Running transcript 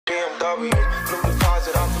W. New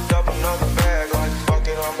deposit, I put up another bag. Like fuck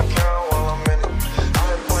it, I'ma count while I'm in it. I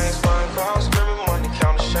heard planes flying, crowds screaming, money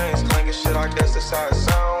counting chains, clanking shit. I guess that's how it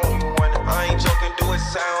sound when you win it. I ain't joking, do it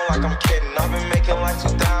sound like I'm kidding. I've been making like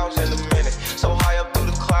 2,000 a minute. So high up through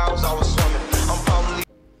the clouds, I was swimming. I'm probably.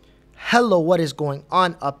 Hello, what is going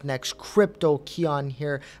on? Up next, Crypto KIAN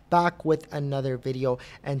here, back with another video.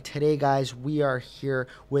 And today, guys, we are here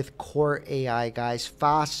with Core AI, guys.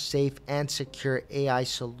 Fast, safe, and secure AI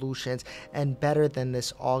solutions. And better than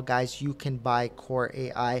this all, guys, you can buy Core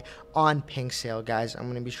AI on Pink Sale, guys. I'm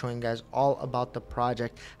going to be showing you guys all about the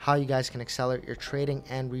project, how you guys can accelerate your trading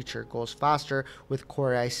and reach your goals faster with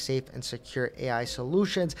Core AI safe and secure AI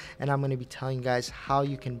solutions. And I'm going to be telling you guys how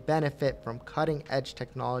you can benefit from cutting edge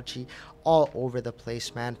technology all over the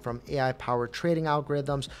place, man, from AI powered trading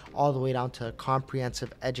algorithms all the way down to a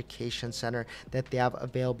comprehensive education center that they have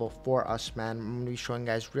available for us, man. I'm going to be showing you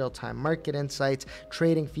guys real-time market insights,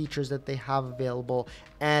 trading features that they have available,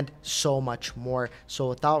 and so much more. So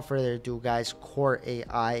without further ado, guys, Core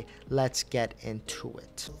AI, let's get into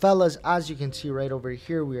it. Fellas, as you can see right over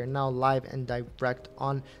here, we are now live and direct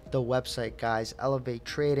on the website, guys. Elevate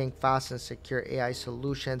trading, fast and secure AI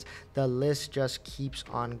solutions. The list just keeps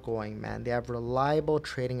on going, man. They have reliable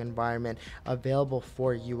trading environment available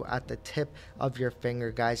for you at the tip of your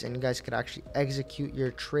finger, guys, and you guys could actually execute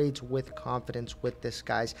your trades with confidence with this,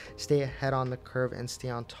 guys. Stay ahead on the curve and stay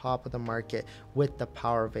on top of the market with the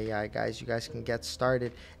power of AI, guys. You guys can get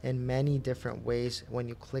started in many different ways. When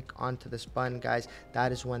you click onto this button, guys,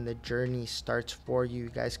 that is when the journey starts for you. You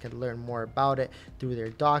guys can learn more about it through their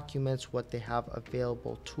documents, what they have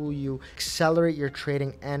available to you. Accelerate your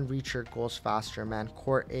trading and reach your goals faster, man.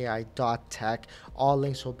 CoreAI.tech. All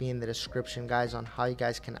links will be in the description, guys, on how you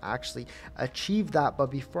guys can actually achieve that. But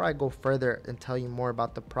before I go further and tell you more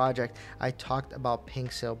about the project, I talked about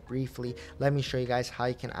Pink Sale briefly. Let me show you guys how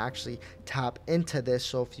you can actually tap into this.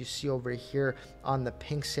 So if you see over here on the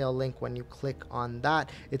Pink Sale link, when you click on that,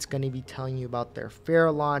 it's going to be telling you about their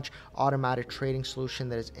fair launch automatic trading solution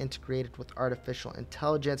that is integrated with artificial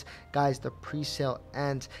intelligence. Guys, the pre-sale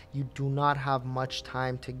ends. You do not have much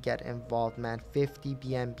time to get involved, man. 50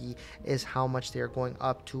 BNB is how much they are going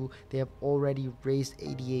up to. They have already raised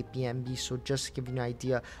 88 BNB. So just to give you an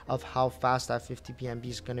idea of how fast that 50 BNB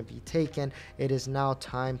is going to be taken, it is now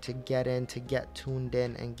time to get in, to get tuned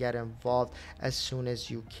in and get involved as soon as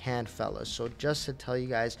you can, fellas. So just to tell you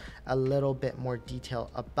guys a little bit more detail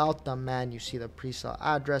about them, man, you see the pre-sale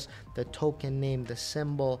address, the token name, the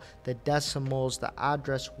symbol, the decimals, the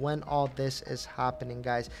address. When all this is happening,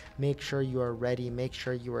 guys, make sure you are ready, make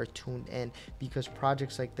sure you are tuned in, because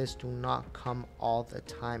projects like this do not come all the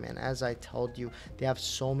time. And as I told you, they have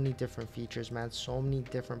so many different features, man, so many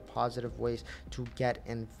different positive ways to get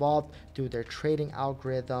involved, through their trading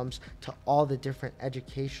algorithms to all the different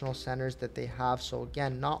educational centers that they have. So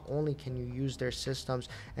again, not only can you use their systems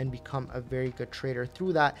and become a very good trader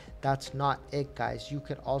through that, that's not it, guys. You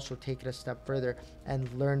could also take it a step further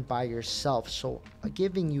and learn by yourself. So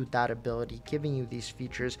giving you that ability, giving you these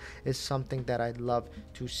features is something that I'd love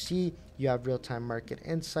to see. You have real-time market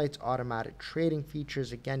insights, automatic trading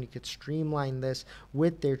features. Again, you could streamline this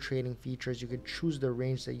with their trading features. You could choose the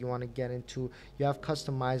range that you want to get into. You have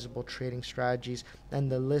customizable trading strategies,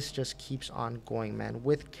 and the list just keeps on going, man.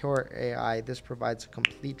 With Core AI, this provides a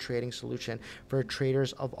complete trading solution for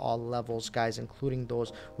traders of all levels, guys, including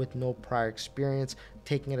those with no prior experience.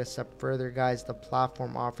 Taking it a step further, guys, the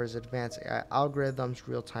platform offers advanced AI algorithms,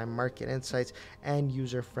 real-time market insights, and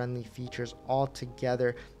user-friendly features all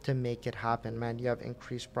together to make it happen, man. You have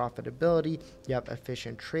increased profitability, you have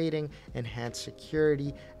efficient trading, enhanced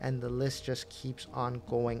security, and the list just keeps on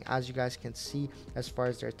going. As you guys can see, as far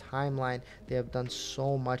as their timeline, they have done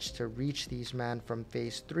so much to reach these, man. From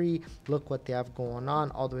phase 3, look what they have going on,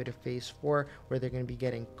 all the way to phase 4, where they're going to be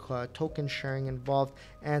getting token sharing involved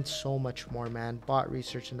and so much more, man. Bot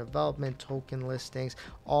research and development, token listings,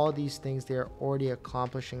 all these things they are already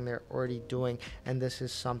accomplishing, they're already doing, and this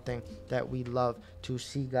is something that we love to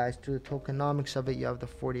see, guys. To the tokenomics of it, you have the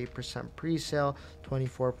 48% pre-sale,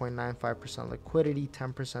 24.95% liquidity,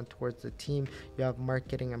 10% towards the team. You have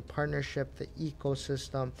marketing and partnership, the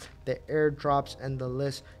ecosystem, the airdrops, and the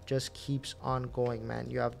list just keeps on going, man.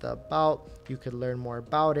 You have the about, you could learn more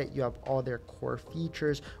about it. You have all their core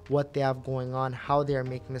features, what they have going on, how they are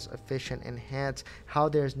making this efficient, enhanced, how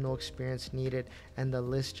there's no experience needed, and the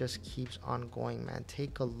list just keeps on going, man.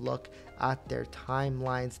 Take a look at their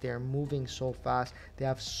timelines. They are moving so fast. They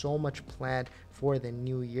have so much planned for the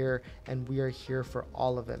new year, and we are here for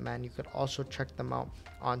all of it, man. You could also check them out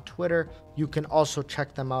on Twitter. You can also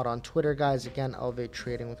check them out on Twitter, guys. Again, Elevate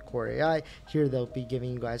Trading with Core AI. Here they'll be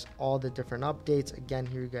giving you guys all the different updates. Again,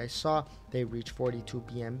 here you guys saw they reached 42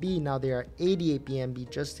 BNB. Now they are 88 BNB.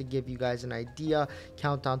 Just to give you guys an idea,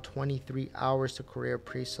 countdown 23 hours to career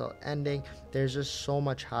pre-sale ending. There's just so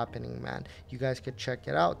much happening, man. You guys could check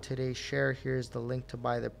it out. Today's share, here's the link to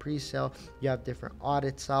buy the pre-sale. You have different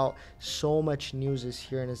audits out. So much news is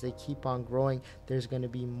here, and as they keep on growing, there's going to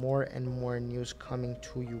be more and more news coming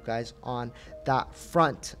to you guys on that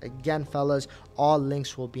front. Again, fellas, all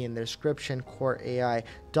links will be in the description.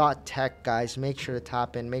 coreai.tech, guys. Make sure to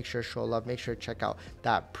tap in, make sure to show love, make sure to check out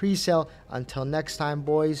that pre-sale. Until next time,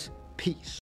 boys, peace.